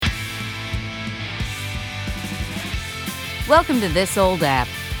Welcome to This Old App,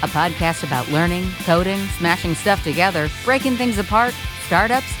 a podcast about learning, coding, smashing stuff together, breaking things apart,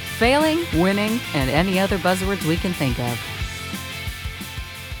 startups, failing, winning, and any other buzzwords we can think of.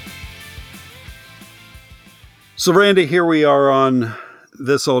 So, Randy, here we are on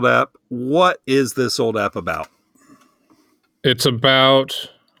This Old App. What is This Old App about? It's about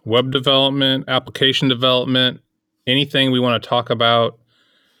web development, application development, anything we want to talk about.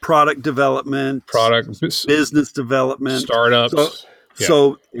 Product development, business development, startups.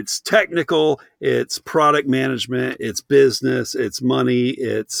 So it's technical, it's product management, it's business, it's money,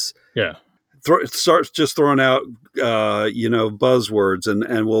 it's starts just throwing out buzzwords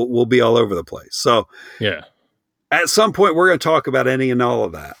and we'll be all over the place. So at some point we're going to talk about any and all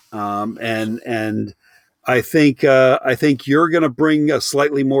of that. And I think you're going to bring a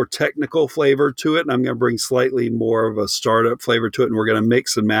slightly more technical flavor to it, and I'm going to bring slightly more of a startup flavor to it, and we're going to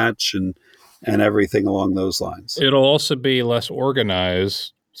mix and match and everything along those lines. It'll also be less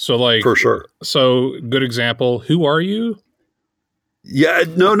organized. So, for sure. So, good example. Who are you? Yeah,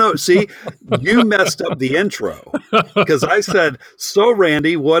 no. See, you messed up the intro because I said, "So,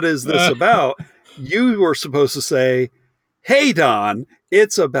 Randy, what is this about?" You were supposed to say, "Hey, Don,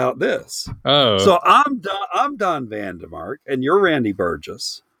 it's about this." Oh. So I'm Don Vandemark, and you're Randy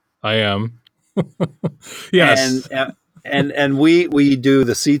Burgess. I am. Yes. And we do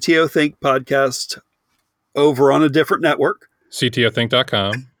the CTO Think podcast over on a different network.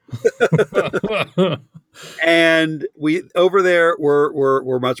 CTOthink.com. And we over there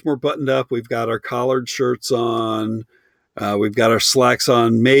we're much more buttoned up. We've got our collared shirts on. We've got our slacks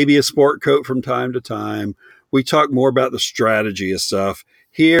on, maybe a sport coat from time to time. We talk more about the strategy of stuff.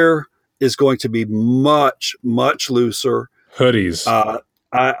 Here is going to be much, much looser. Hoodies.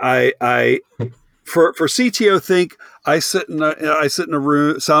 For CTO Think, I sit in a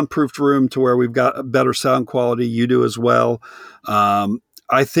room, soundproofed room, to where we've got a better sound quality. You do as well.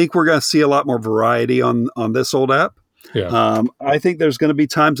 I think we're going to see a lot more variety on this old app. Yeah. I think there's going to be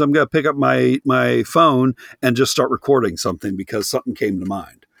times I'm going to pick up my phone and just start recording something because something came to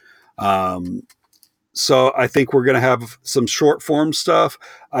mind. So I think we're going to have some short form stuff.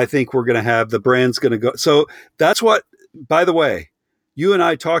 I think we're going to have the brand's going to go. So that's what, by the way, you and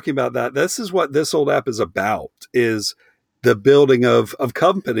I talking about that, this is what This Old App is about, is the building of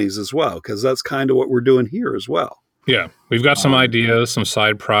companies as well, because that's kind of what we're doing here as well. Yeah. We've got some ideas, some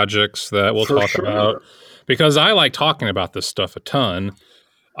side projects that we'll talk about, because I like talking about this stuff a ton.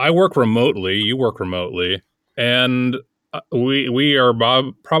 I work remotely, you work remotely, and we are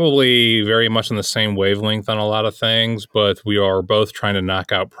probably very much in the same wavelength on a lot of things, but we are both trying to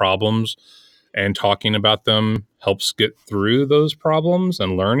knock out problems, and talking about them helps get through those problems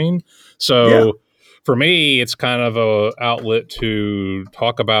and learning. So for me, it's kind of a outlet to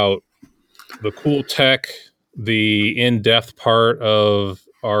talk about the cool tech, the in-depth part of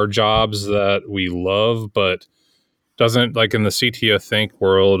our jobs that we love, but doesn't, like in the CTO Think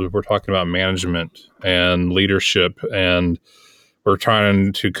world, we're talking about management and leadership, and we're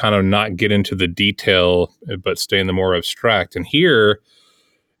trying to kind of not get into the detail, but stay in the more abstract. And here,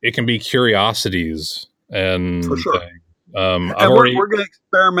 it can be curiosities and for sure. We're going to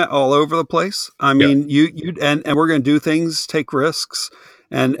experiment all over the place. I mean, and we're going to do things, take risks,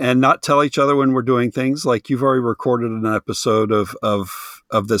 and not tell each other when we're doing things. Like, you've already recorded an episode of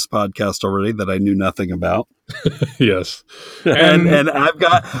this podcast already that I knew nothing about. Yes. And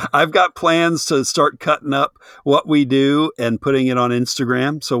I've got plans to start cutting up what we do and putting it on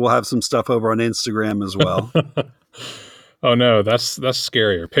Instagram. So we'll have some stuff over on Instagram as well. Oh no, that's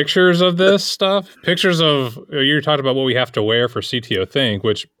scarier. Pictures of this stuff? Pictures of, you're talking about what we have to wear for CTO Think,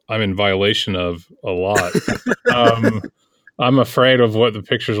 which I'm in violation of a lot. I'm afraid of what the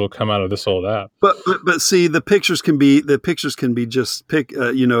pictures will come out of this old app. But see, the pictures can be just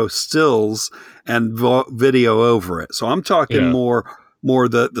stills and video over it. So I'm talking more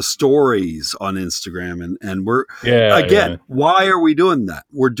the stories on Instagram, and we're why are we doing that?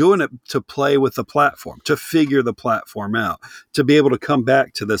 We're doing it to play with the platform, to figure the platform out, to be able to come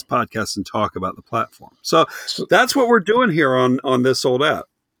back to this podcast and talk about the platform. So that's what we're doing here on This Old App.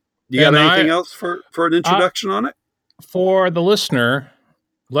 You got anything else for an introduction on it? For the listener,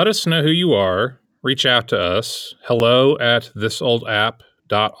 let us know who you are. Reach out to us.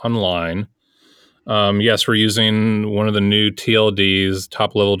 hello@thisoldapp.online. Yes, we're using one of the new TLDs,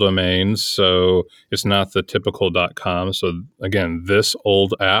 top level domains. So it's not the typical .com. So again,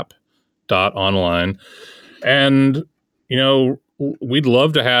 thisoldapp.online. And, we'd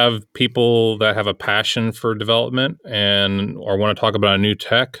love to have people that have a passion for development or want to talk about a new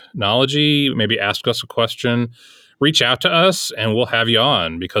technology, maybe ask us a question. Reach out to us and we'll have you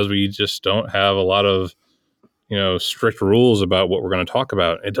on, because we just don't have a lot of strict rules about what we're going to talk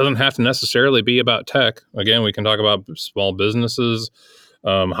about. It doesn't have to necessarily be about tech. Again, we can talk about small businesses,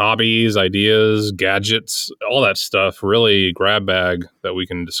 hobbies, ideas, gadgets, all that stuff, really grab bag that we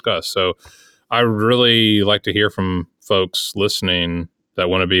can discuss. So I really like to hear from folks listening that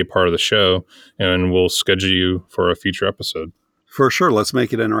want to be a part of the show, and we'll schedule you for a future episode. For sure. Let's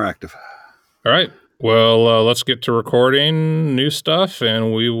make it interactive. All right. Well, let's get to recording new stuff,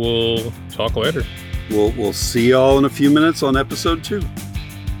 and we will talk later. We'll see y'all in a few minutes on episode 2.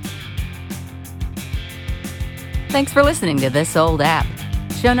 Thanks for listening to This Old App.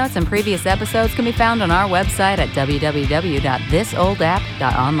 Show notes and previous episodes can be found on our website at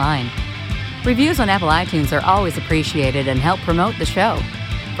www.thisoldapp.online. Reviews on Apple iTunes are always appreciated and help promote the show.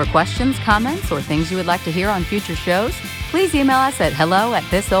 For questions, comments, or things you would like to hear on future shows, please email us at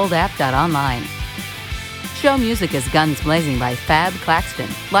hello@thisoldapp.online. Show music is Guns Blazing by Fab Claxton,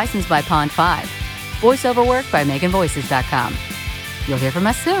 licensed by Pond 5. Voiceover work by MeganVoices.com. You'll hear from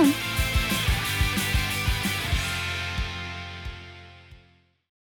us soon.